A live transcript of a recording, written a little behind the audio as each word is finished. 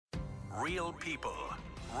Real people,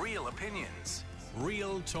 real opinions,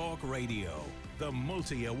 real talk radio. The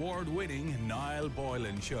multi-award-winning Niall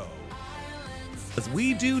Boylan Show. As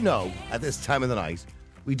we do know, at this time of the night,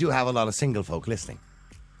 we do have a lot of single folk listening.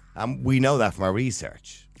 We know that from our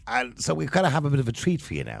research. And so we kind of have a bit of a treat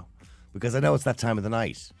for you now, because I know it's that time of the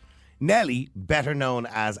night. Nelly, better known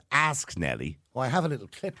as Ask.Nelly. Oh, I have a little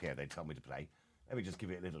clip here they told me to play. Let me just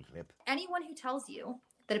give you a little clip. Anyone who tells you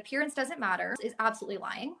that appearance doesn't matter is absolutely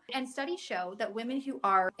lying. And studies show that women who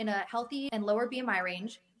are in a healthy and lower BMI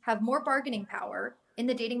range have more bargaining power in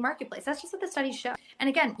the dating marketplace. That's just what the studies show. And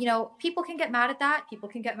again, you know, people can get mad at that. People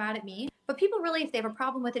can get mad at me. But people really, if they have a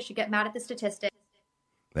problem with it, should get mad at the statistic.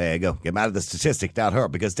 There you go. Get mad at the statistic, not her.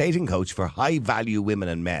 Because dating coach for high-value women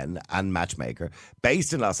and men and matchmaker,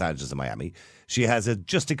 based in Los Angeles and Miami, she has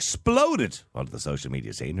just exploded onto the social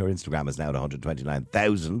media scene. Her Instagram is now at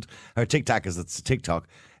 129,000. Her TikTok is at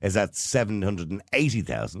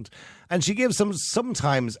 780,000. And she gives some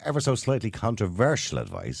sometimes ever so slightly controversial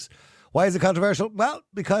advice. Why is it controversial? Well,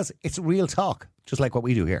 because it's real talk, just like what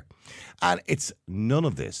we do here. And it's none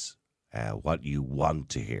of this what you want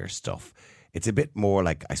to hear stuff. It's a bit more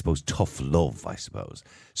like, I suppose, tough love, I suppose.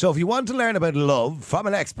 So if you want to learn about love from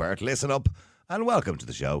an expert, listen up and welcome to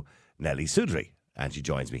the show, Nelly Sudri. And she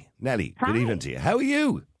joins me. Nelly, Hi. Good evening to you. How are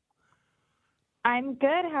you? I'm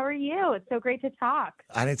good. How are you? It's so great to talk.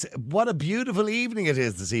 And what a beautiful evening it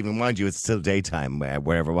is this evening. Mind you, it's still daytime,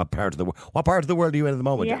 what part of the world are you in at the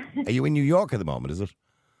moment? Yeah. Are you in New York at the moment, is it?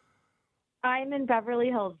 I'm in Beverly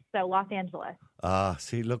Hills, so Los Angeles.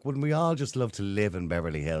 See, look, wouldn't we all just love to live in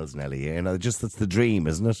Beverly Hills, Nelly? You know, just that's the dream,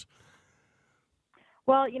 isn't it?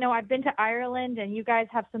 Well, you know, I've been to Ireland, and you guys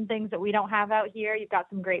have some things that we don't have out here. You've got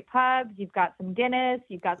some great pubs. You've got some Guinness.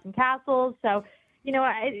 You've got some castles. So, you know,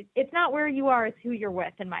 it's not where you are, it's who you're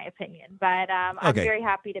with, in my opinion. But I'm very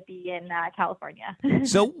happy to be in California.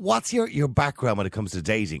 So what's your background when it comes to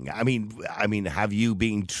dating? I mean, have you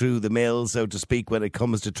been through the mill, so to speak, when it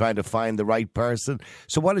comes to trying to find the right person?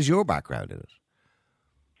 So what is your background in it?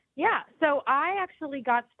 Yeah, so I actually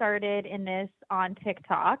got started in this on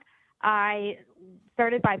TikTok. I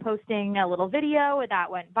started by posting a little video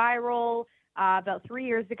that went viral. About 3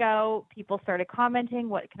 years ago, people started commenting,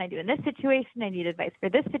 what can I do in this situation? I need advice for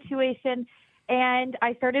this situation. And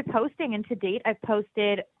I started posting, and to date, I've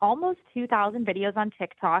posted almost 2,000 videos on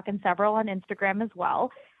TikTok and several on Instagram as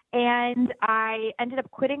well. And I ended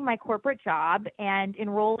up quitting my corporate job and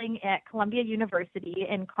enrolling at Columbia University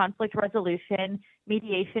in conflict resolution,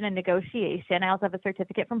 mediation, and negotiation. I also have a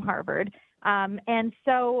certificate from Harvard. And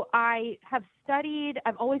so I have studied,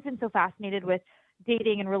 I've always been so fascinated with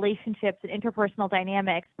dating and relationships and interpersonal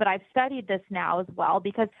dynamics, but I've studied this now as well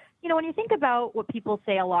because, you know, when you think about what people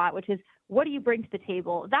say a lot, which is, what do you bring to the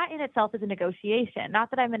table? That in itself is a negotiation.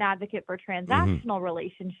 Not that I'm an advocate for transactional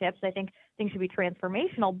relationships. I think things should be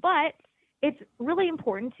transformational, but it's really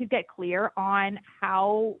important to get clear on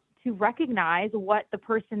how to recognize what the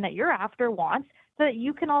person that you're after wants so that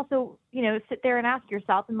you can also, you know, sit there and ask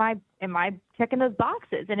yourself, am I checking those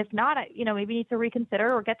boxes? And if not, you know, maybe you need to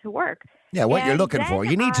reconsider or get to work. Yeah, what you're looking for.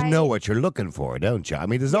 You need to know what you're looking for, don't you? I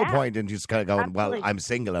mean, there's no point in just kind of going, well, I'm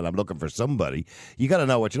single and I'm looking for somebody. You got to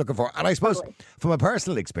know what you're looking for. And I suppose from a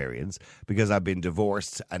personal experience, because I've been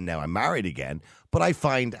divorced and now I'm married again, but I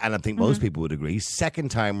find, and I think most people would agree,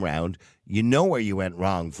 second time round, you know where you went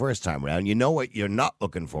wrong first time round. You know what you're not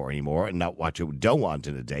looking for anymore and not what you don't want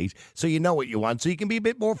in a date. So you know what you want, so you can be a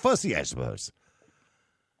bit more fussy, I suppose.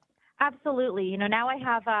 Absolutely. You know, now I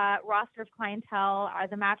have a roster of clientele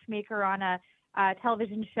as a matchmaker on a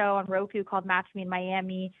television show on Roku called Match Me in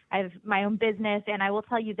Miami. I have my own business, and I will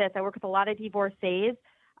tell you this, I work with a lot of divorcees.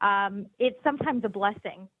 It's sometimes a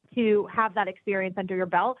blessing to have that experience under your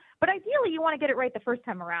belt, but ideally you want to get it right the first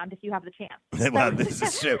time around if you have the chance. Well, this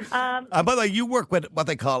is true. By the way, you work with what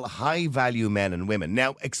they call high-value men and women.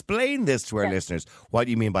 Now, explain this to our listeners. What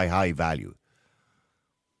do you mean by high value?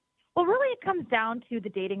 Well, really, it comes down to the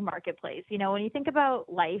dating marketplace. You know, when you think about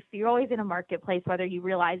life, you're always in a marketplace, whether you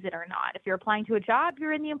realize it or not. If you're applying to a job,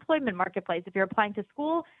 you're in the employment marketplace. If you're applying to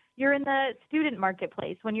school, you're in the student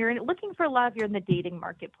marketplace. When you're looking for love, you're in the dating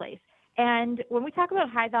marketplace. And when we talk about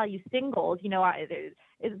high-value singles, you know,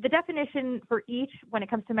 the definition for each when it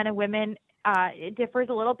comes to men and women, it differs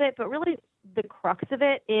a little bit, but really the crux of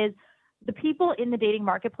it is the people in the dating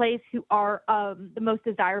marketplace who are the most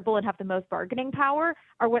desirable and have the most bargaining power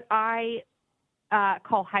are what I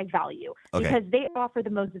call high value because they offer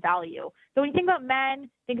the most value. So when you think about men,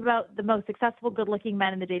 think about the most successful, good-looking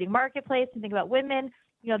men in the dating marketplace, and think about women,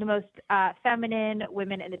 you know, the most feminine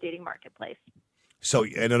women in the dating marketplace. So,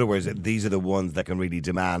 in other words, these are the ones that can really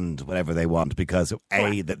demand whatever they want because,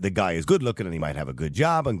 A, the guy is good looking and he might have a good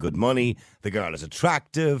job and good money. The girl is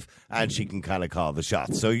attractive and she can kind of call the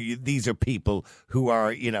shots. So these are people who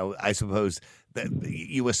are, I suppose, that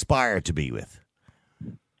you aspire to be with.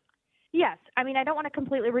 Yes. I mean, I don't want to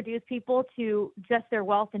completely reduce people to just their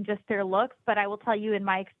wealth and just their looks, but I will tell you in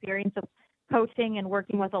my experience of coaching and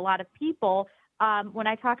working with a lot of people, when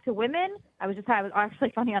I talk to women, I was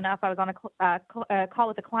actually, funny enough, I was on a call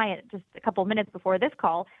with a client just a couple of minutes before this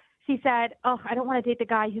call. She said, "Oh, I don't want to date the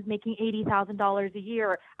guy who's making $80,000 a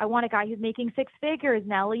year. I want a guy who's making six figures,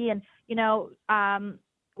 Nelly." And,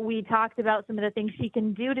 we talked about some of the things she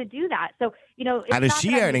can do to do that. So, it's and is not she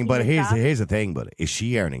that I'm earning, making but this up. here's the thing, but is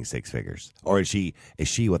she earning six figures? Or is she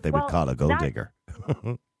what they would call a gold digger?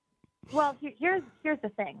 Well, here's the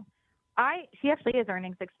thing. She actually is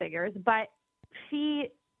earning six figures, but she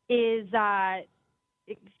is,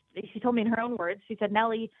 she told me in her own words, she said,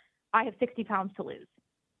 "Nelly, I have 60 pounds to lose.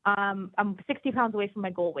 I'm 60 pounds away from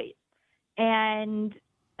my goal weight." And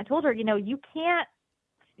I told her, you can't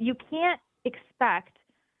expect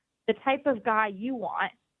the type of guy you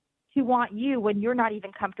want to want you when you're not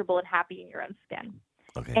even comfortable and happy in your own skin.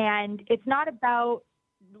 Okay. And it's not about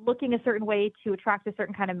looking a certain way to attract a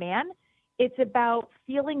certain kind of man. It's about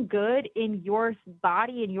feeling good in your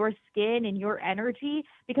body, in your skin, in your energy,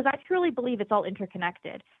 because I truly believe it's all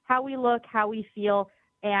interconnected. How we look, how we feel,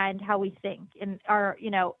 and how we think, and our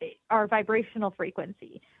vibrational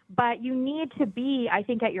frequency. But you need to be, I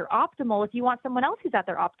think, at your optimal if you want someone else who's at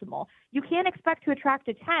their optimal. You can't expect to attract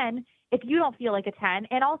a 10 if you don't feel like a 10,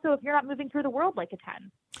 and also if you're not moving through the world like a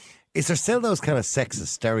 10. Is there still those kind of sexist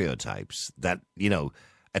stereotypes that,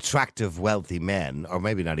 attractive, wealthy men, or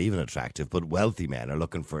maybe not even attractive, but wealthy men are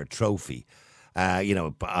looking for a trophy,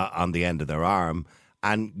 on the end of their arm,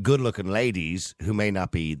 and good-looking ladies who may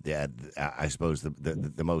not be, I suppose,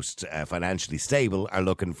 the most financially stable are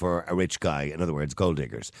looking for a rich guy. In other words, gold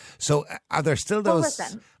diggers. So, are there still those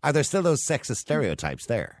sexist stereotypes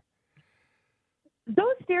there?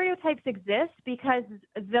 Those stereotypes exist because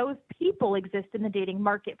those people exist in the dating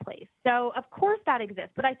marketplace. So, of course, that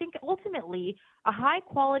exists. But I think ultimately, a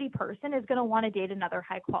high-quality person is going to want to date another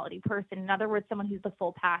high-quality person. In other words, someone who's the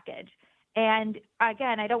full package. And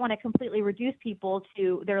again, I don't want to completely reduce people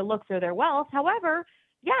to their looks or their wealth. However,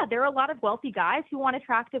 yeah, there are a lot of wealthy guys who want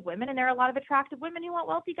attractive women, and there are a lot of attractive women who want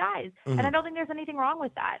wealthy guys. Mm-hmm. And I don't think there's anything wrong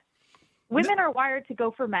with that. Women are wired to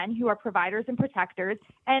go for men who are providers and protectors.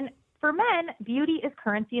 And for men, beauty is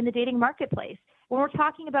currency in the dating marketplace. When we're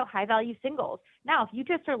talking about high-value singles. Now, if you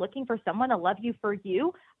just are looking for someone to love you for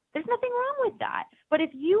you, there's nothing wrong with that. But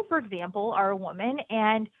if you, for example, are a woman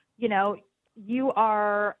and, you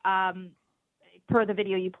are per the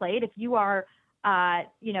video you played, if you are,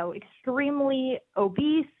 extremely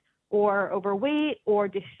obese or overweight or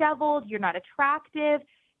disheveled, you're not attractive,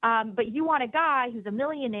 but you want a guy who's a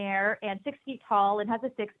millionaire and 6 feet tall and has a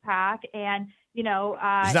six-pack and,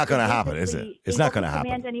 it's not going to happen, is it? It's not going to happen.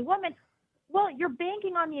 Command any woman. Well, you're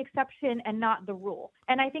banking on the exception and not the rule.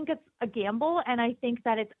 And I think it's a gamble, and I think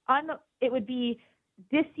that it would be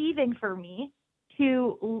deceiving for me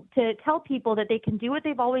to tell people that they can do what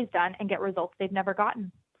they've always done and get results they've never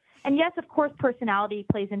gotten. And yes, of course, personality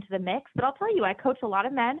plays into the mix, but I'll tell you, I coach a lot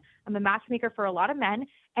of men. I'm a matchmaker for a lot of men.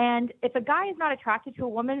 And if a guy is not attracted to a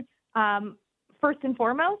woman, first and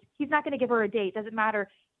foremost, he's not going to give her a date. Doesn't matter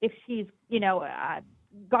if she's,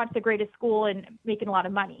 gone to the greatest school and making a lot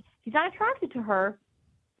of money. If he's not attracted to her,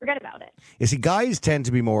 forget about it. You see, guys tend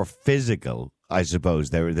to be more physical, I suppose.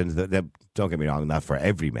 Don't get me wrong, not for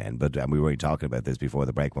every man, but we were already talking about this before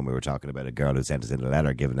the break when we were talking about a girl who sent us in a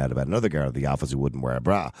letter giving out about another girl at the office who wouldn't wear a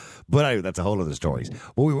bra. But anyway, that's a whole other story.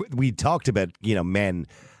 But we talked about, men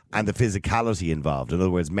and the physicality involved. In other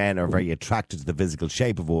words, men are very attracted to the physical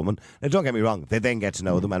shape of a woman. Now, don't get me wrong, they then get to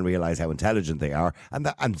know them and realise how intelligent they are,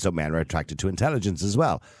 and some men are attracted to intelligence as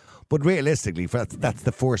well. But realistically, that's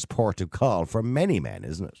the first port of call for many men,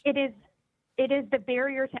 isn't it? It is the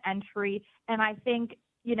barrier to entry, and I think,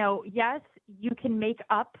 yes, you can make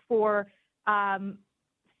up for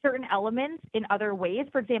certain elements in other ways.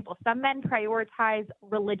 For example, some men prioritize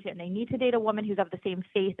religion. They need to date a woman who's of the same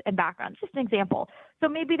faith and background. Just an example. So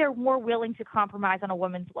maybe they're more willing to compromise on a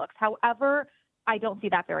woman's looks. However, I don't see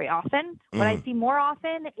that very often. What I see more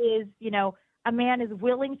often is, a man is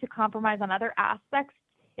willing to compromise on other aspects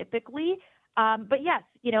typically. But yes,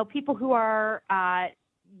 people who are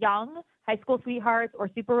young, high school sweethearts, or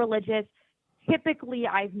super religious, typically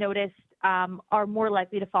I've noticed are more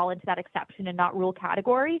likely to fall into that exception and not rule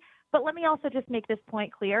category. But let me also just make this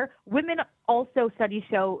point clear. Women also, studies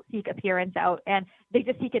show, seek appearance out, and they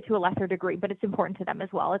just seek it to a lesser degree, but it's important to them as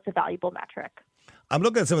well. It's a valuable metric. I'm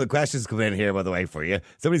looking at some of the questions coming in here, by the way, for you.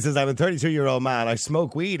 Somebody says, I'm a 32-year-old man. I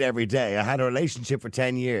smoke weed every day. I had a relationship for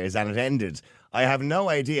 10 years and it ended. I have no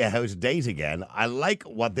idea how to date again. I like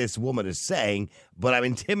what this woman is saying, but I'm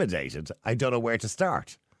intimidated. I don't know where to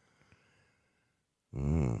start.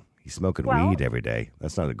 He's smoking weed every day.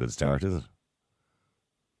 That's not a good start, is it?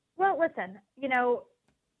 Well, listen,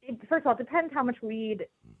 first of all, it depends how much weed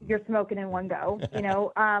you're smoking in one go.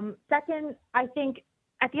 Second, I think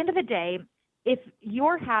at the end of the day, if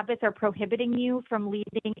your habits are prohibiting you from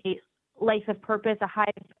leading a life of purpose, a high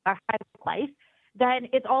life, then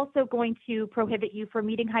it's also going to prohibit you from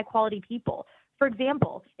meeting high quality people. For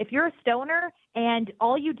example, if you're a stoner and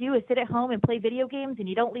all you do is sit at home and play video games and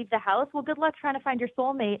you don't leave the house, well, good luck trying to find your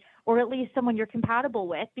soulmate or at least someone you're compatible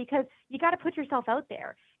with, because you got to put yourself out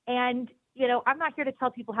there. And, I'm not here to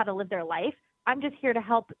tell people how to live their life. I'm just here to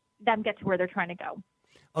help them get to where they're trying to go.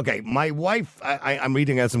 Okay, my wife, I'm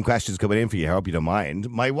reading out some questions coming in for you. I hope you don't mind.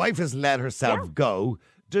 My wife has let herself go.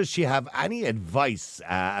 Does she have any advice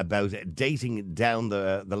about dating down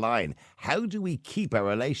the line? How do we keep our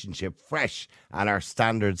relationship fresh and our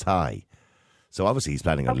standards high? So obviously he's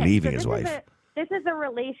planning on leaving his wife. This is a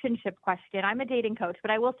relationship question. I'm a dating coach,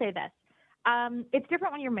 but I will say this. It's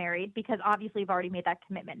different when you're married because obviously you've already made that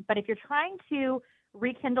commitment. But if you're trying to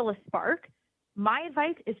rekindle a spark, my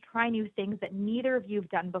advice is try new things that neither of you have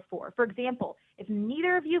done before. For example, if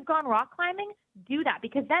neither of you have gone rock climbing, do that,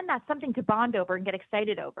 because then that's something to bond over and get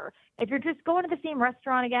excited over. If you're just going to the same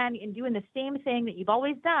restaurant again and doing the same thing that you've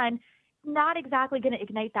always done, not exactly going to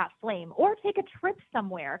ignite that flame. Or take a trip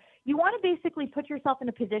somewhere. You want to basically put yourself in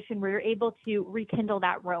a position where you're able to rekindle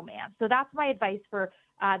that romance. So that's my advice for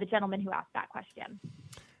the gentleman who asked that question.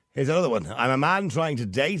 Here's another one. I'm a man trying to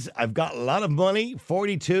date. I've got a lot of money,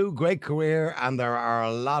 42, great career, and there are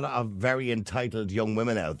a lot of very entitled young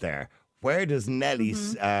women out there. Where does Nelly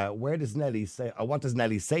say, what does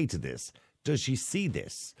Nelly say to this? Does she see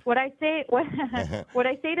this? What I say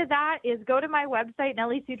to that is go to my website,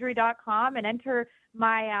 nellysudri.com, and enter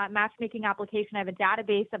my matchmaking application. I have a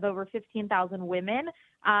database of over 15,000 women,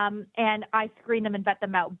 and I screen them and vet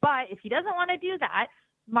them out. But if he doesn't want to do that,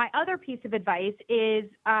 my other piece of advice is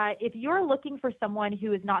if you're looking for someone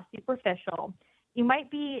who is not superficial, you might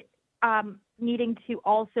be needing to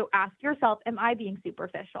also ask yourself, am I being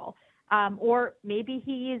superficial? Or maybe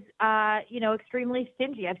he's, extremely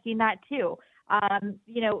stingy. I've seen that too.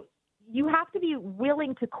 You have to be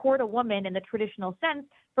willing to court a woman in the traditional sense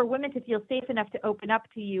for women to feel safe enough to open up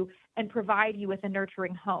to you and provide you with a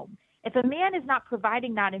nurturing home. If a man is not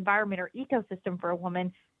providing that environment or ecosystem for a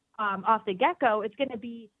woman, off the get-go, it's going to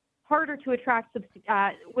be harder to attract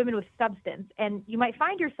women with substance. And you might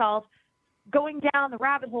find yourself going down the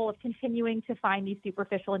rabbit hole of continuing to find these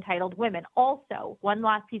superficial, entitled women. Also, one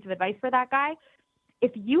last piece of advice for that guy,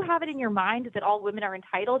 if you have it in your mind that all women are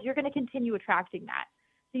entitled, you're going to continue attracting that.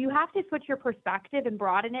 So you have to switch your perspective and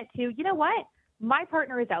broaden it to, you know what? My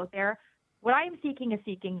partner is out there. What I am seeking is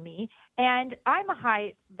seeking me, and I'm a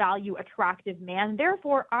high-value, attractive man.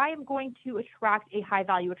 Therefore, I am going to attract a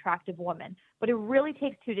high-value, attractive woman. But it really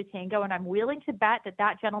takes two to tango, and I'm willing to bet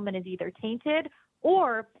that gentleman is either tainted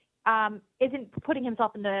or isn't putting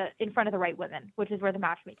himself in front of the right women, which is where the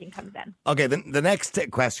matchmaking comes in. Okay, the next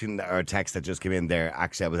question or text that just came in there,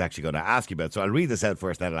 actually, I was actually going to ask you about. So I'll read this out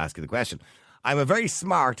first, then I'll ask you the question. I'm a very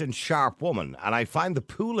smart and sharp woman, and I find the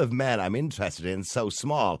pool of men I'm interested in so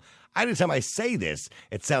small. Anytime I say this,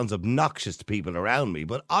 it sounds obnoxious to people around me,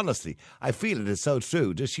 but honestly, I feel it is so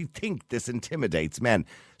true. Does she think this intimidates men?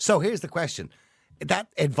 So here's the question. That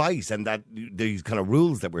advice and that these kind of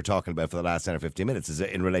rules that we're talking about for the last 10 or 15 minutes is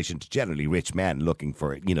in relation to generally rich men looking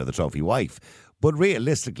for, the trophy wife. But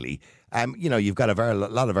realistically, you've got a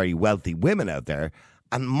lot of very wealthy women out there.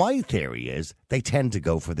 And my theory is they tend to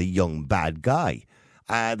go for the young bad guy,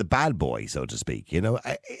 the bad boy, so to speak.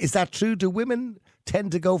 Is that true? Do women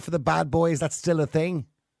tend to go for the bad boy? Is that still a thing?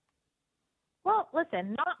 Well,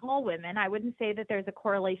 listen, not all women. I wouldn't say that there's a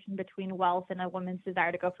correlation between wealth and a woman's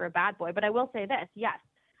desire to go for a bad boy. But I will say this, yes.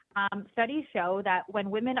 Studies show that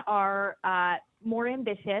when women are more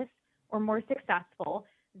ambitious or more successful,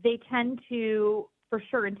 they tend to, for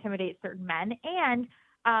sure, intimidate certain men. And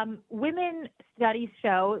women, studies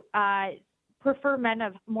show, prefer men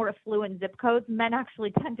of more affluent zip codes. Men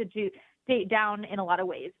actually tend to date down in a lot of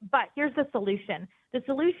ways. But here's the solution. The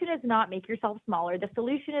solution is not make yourself smaller. The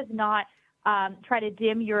solution is not try to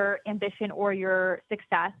dim your ambition or your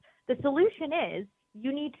success. The solution is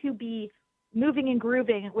you need to be moving and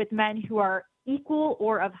grooving with men who are equal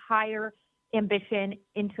or of higher ambition,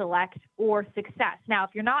 intellect, or success. Now,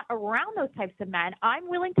 if you're not around those types of men, I'm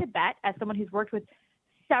willing to bet, as someone who's worked with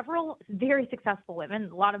several very successful women,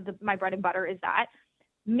 a lot of my bread and butter is that,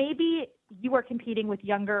 maybe you are competing with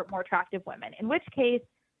younger, more attractive women, in which case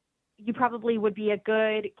you probably would be a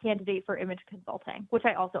good candidate for image consulting, which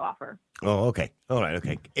I also offer. Oh, okay. All right,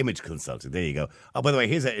 okay. Image consulting. There you go. Oh, by the way,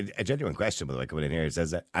 here's a genuine question, by the way, coming in here. It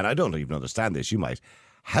says, and I don't even understand this, you might.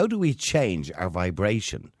 How do we change our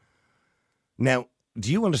vibration? Now,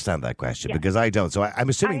 do you understand that question? Yes. Because I don't. So I'm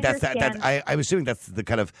assuming I'm assuming that's the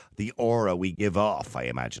kind of the aura we give off, I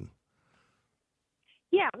imagine.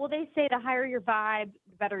 Yeah, well, they say the higher your vibe,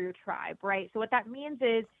 the better your tribe, right? So what that means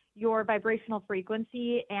is your vibrational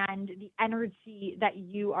frequency and the energy that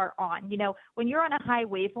you are on. You know, when you're on a high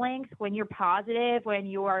wavelength, when you're positive, when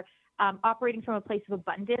you're operating from a place of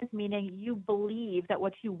abundance, meaning you believe that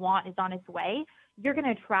what you want is on its way, you're going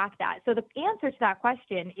to attract that. So the answer to that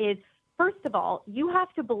question is, first of all, you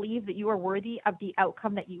have to believe that you are worthy of the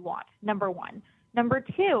outcome that you want, number one. Number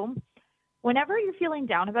two, whenever you're feeling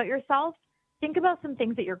down about yourself, think about some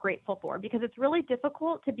things that you're grateful for, because it's really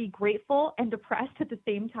difficult to be grateful and depressed at the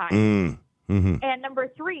same time. Mm-hmm. And number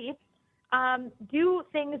three, do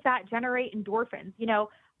things that generate endorphins. You know,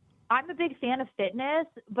 I'm a big fan of fitness,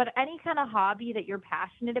 but any kind of hobby that you're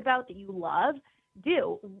passionate about, that you love,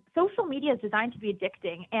 do. Social media is designed to be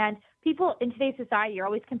addicting, and people in today's society are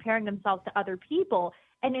always comparing themselves to other people.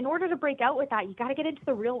 And in order to break out with that, you got to get into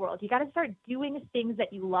the real world. You got to start doing things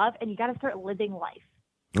that you love, and you got to start living life.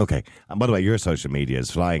 Okay. And by the way, your social media is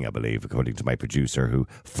flying, I believe, according to my producer, who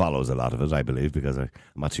follows a lot of it, I believe, because I'm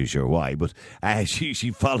not too sure why, but she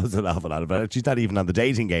follows a lot of it. She's not even on the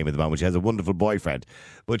dating game at the moment. She has a wonderful boyfriend,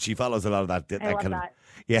 but she follows a lot of that. I love kind that.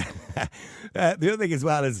 Yeah. The other thing as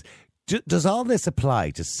well is, does all this apply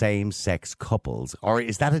to same-sex couples, or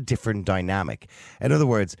is that a different dynamic? In other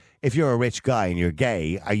words, if you're a rich guy and you're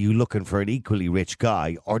gay, are you looking for an equally rich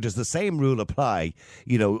guy, or does the same rule apply,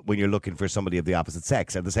 you know, when you're looking for somebody of the opposite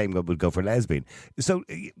sex, and the same would go for lesbian? So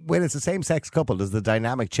when it's a same-sex couple, does the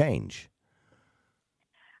dynamic change?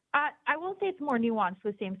 I will say it's more nuanced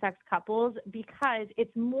with same-sex couples, because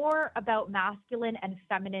it's more about masculine and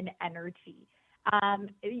feminine energy.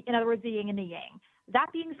 In other words, the yin and the yang.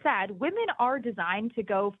 That being said, women are designed to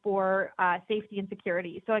go for safety and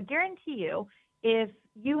security. So I guarantee you, if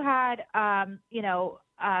you had, a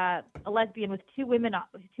lesbian with two women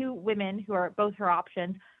who are both her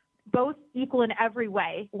options, both equal in every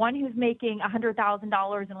way, one who's making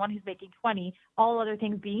 $100,000 and one who's making 20, all other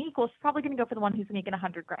things being equal, she's probably going to go for the one who's making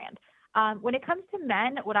 $100,000. When it comes to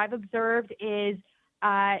men, what I've observed is,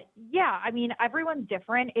 everyone's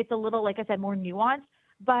different. It's a little, like I said, more nuanced,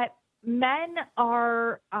 but men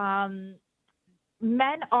are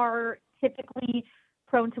typically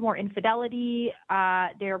prone to more infidelity.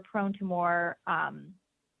 They're prone to more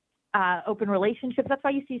open relationships. That's why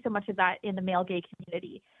you see so much of that in the male gay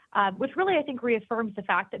community, which really, I think, reaffirms the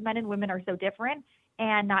fact that men and women are so different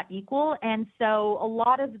and not equal. And so a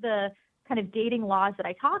lot of the kind of dating laws that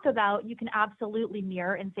I talk about, you can absolutely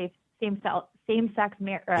mirror in same-sex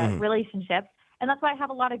relationships. And that's why I have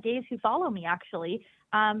a lot of gays who follow me, actually,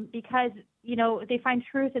 because, you know, they find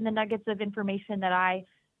truth in the nuggets of information that I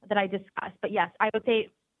discuss. But yes, I would say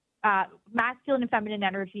masculine and feminine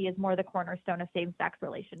energy is more the cornerstone of same-sex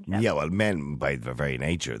relationships. Yeah, well, men, by their very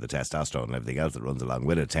nature, the testosterone and everything else that runs along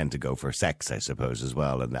with it, tend to go for sex, I suppose, as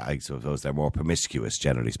well. And I suppose they're more promiscuous,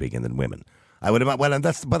 generally speaking, than women. I would imagine. Well, and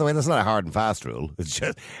that's, by the way, that's not a hard and fast rule.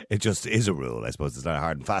 It just is a rule. I suppose it's not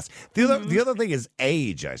hard and fast. The other thing is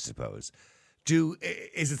age, I suppose.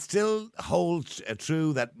 Is it still hold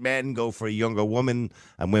true that men go for a younger woman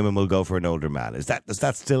and women will go for an older man? Does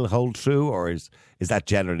that still hold true, or is that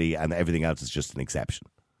generally, and everything else is just an exception?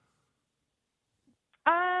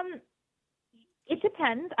 It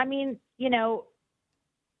depends. I mean, you know,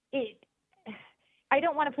 I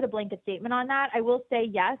don't want to put a blanket statement on that. I will say,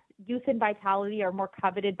 yes, youth and vitality are more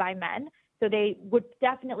coveted by men, so they would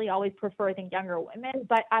definitely always prefer the younger women.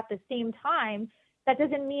 But at the same time, that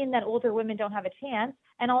doesn't mean that older women don't have a chance.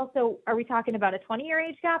 And also, are we talking about a 20-year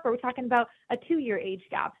age gap, or are we talking about a 2-year age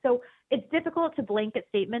gap? So it's difficult to blanket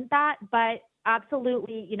statement that, but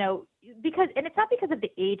absolutely, you know, and it's not because of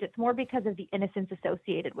the age, it's more because of the innocence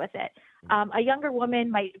associated with it. A younger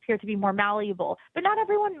woman might appear to be more malleable, but not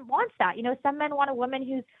everyone wants that. You know, some men want a woman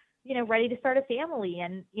who's, you know, ready to start a family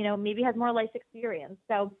and, you know, maybe has more life experience.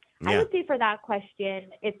 So I would say for that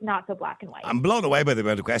question, it's not so black and white. I'm blown away by the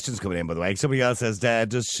amount of questions coming in, by the way. Somebody else says,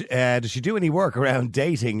 does she do any work around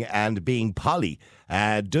dating and being poly?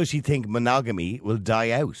 Does she think monogamy will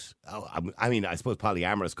die out? I mean, I suppose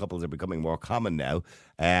polyamorous couples are becoming more common now.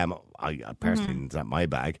 I personally, it's not my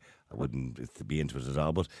bag. I wouldn't be into it at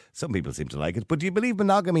all, but some people seem to like it. But do you believe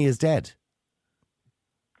monogamy is dead?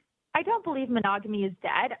 I don't believe monogamy is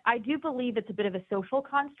dead. I do believe it's a bit of a social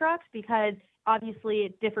construct because obviously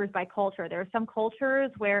it differs by culture. There are some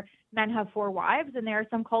cultures where men have 4 wives, and there are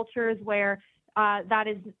some cultures where that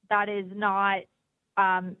is not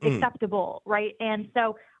acceptable, right? And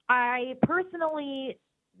so I personally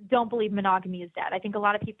don't believe monogamy is dead. I think a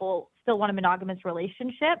lot of people still want a monogamous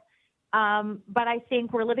relationship, but I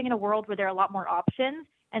think we're living in a world where there are a lot more options,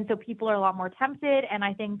 and so people are a lot more tempted. And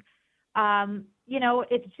I think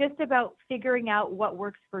it's just about figuring out what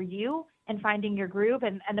works for you and finding your groove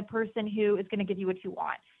and the person who is going to give you what you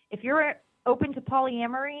want. If you're open to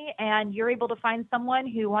polyamory and you're able to find someone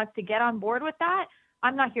who wants to get on board with that,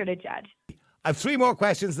 I'm not here to judge. I have 3 more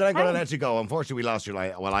questions, then I'm going to let you go. Unfortunately, we lost your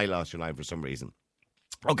line. Well, I lost your line for some reason.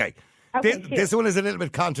 Okay. This one is a little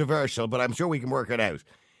bit controversial, but I'm sure we can work it out.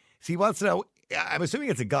 See, he wants to know, I'm assuming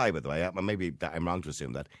it's a guy, by the way. Maybe I'm wrong to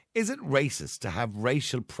assume that. Is it racist to have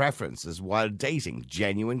racial preferences while dating?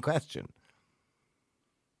 Genuine question.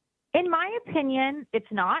 In my opinion, it's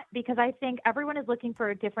not, because I think everyone is looking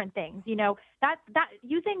for different things. That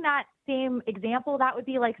using that same example, that would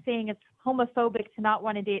be like saying it's homophobic to not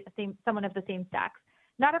want to date someone of the same sex.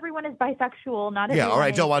 Not everyone is bisexual. Not everyone. Yeah, or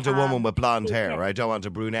I don't want a woman with blonde hair, or I don't want a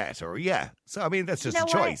brunette, or So I mean, that's just a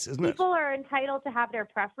choice, isn't it? People are entitled to have their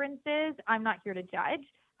preferences. I'm not here to judge.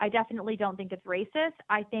 I definitely don't think it's racist.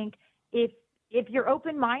 I think if you're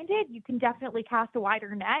open-minded, you can definitely cast a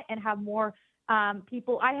wider net and have more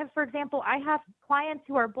people. For example, I have clients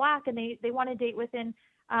who are Black and they want to date within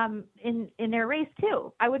in their race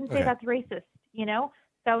too. I wouldn't say that's racist,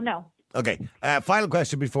 So no. Okay. Final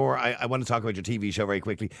question before I want to talk about your TV show very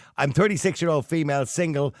quickly. I'm 36-year-old female,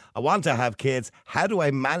 single. I want to have kids. How do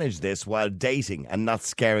I manage this while dating and not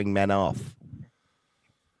scaring men off?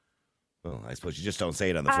 Well, I suppose you just don't say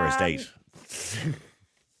it on the first date.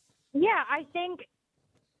 Yeah, I think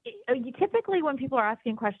typically when people are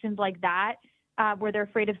asking questions like that, where they're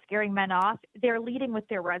afraid of scaring men off, they're leading with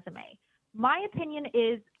their resume. My opinion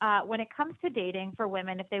is when it comes to dating for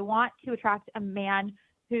women, if they want to attract a man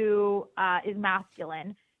who is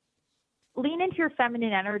masculine, lean into your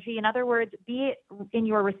feminine energy. In other words, be in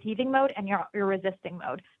your receiving mode and your resisting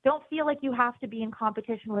mode. Don't feel like you have to be in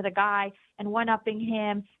competition with a guy and one-upping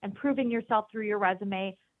him and proving yourself through your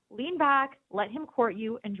resume. Lean back, let him court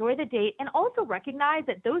you, enjoy the date, and also recognize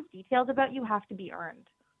that those details about you have to be earned.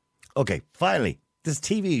 Okay, finally, this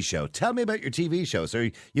TV show. Tell me about your TV show. So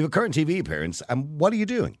you have a current TV appearance, and what are you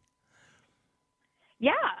doing?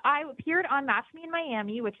 Yeah, I appeared on Match Me in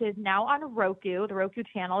Miami, which is now on Roku, the Roku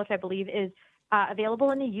channel, which I believe is available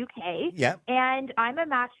in the UK. Yeah. And I'm a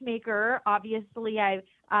matchmaker. Obviously, I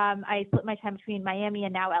split my time between Miami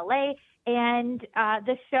and now LA. And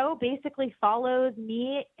the show basically follows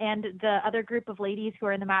me and the other group of ladies who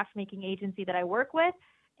are in the matchmaking agency that I work with.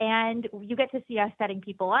 And you get to see us setting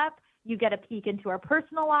people up. You get a peek into our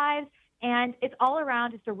personal lives. And it's all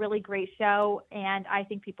around just a really great show, and I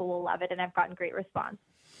think people will love it, and I've gotten great response.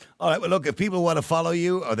 All right, well, look, if people want to follow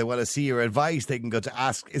you or they want to see your advice, they can go to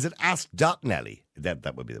Ask.Nelly.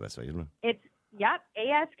 That would be the best way, isn't it? It's,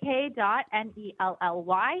 ask.Nelly.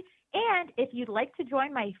 And if you'd like to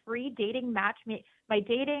join my free dating my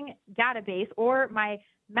dating database or my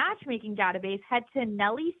matchmaking database, head to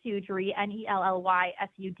Nelly Sudri,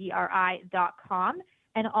 NellySudri.com.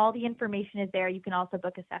 And all the information is there. You can also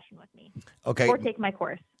book a session with me. Okay. Or take my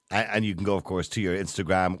course. And you can go, of course, to your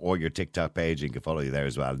Instagram or your TikTok page and you can follow you there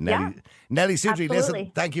as well. Yeah, Nelly Sudri, absolutely.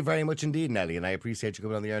 Listen, thank you very much indeed, Nelly. And I appreciate you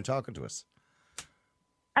coming on the air and talking to us.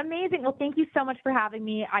 Amazing. Well, thank you so much for having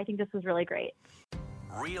me. I think this was really great.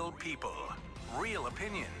 Real people, real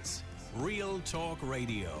opinions, real talk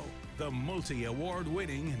radio. The multi-award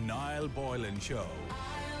winning Niall Boylan Show.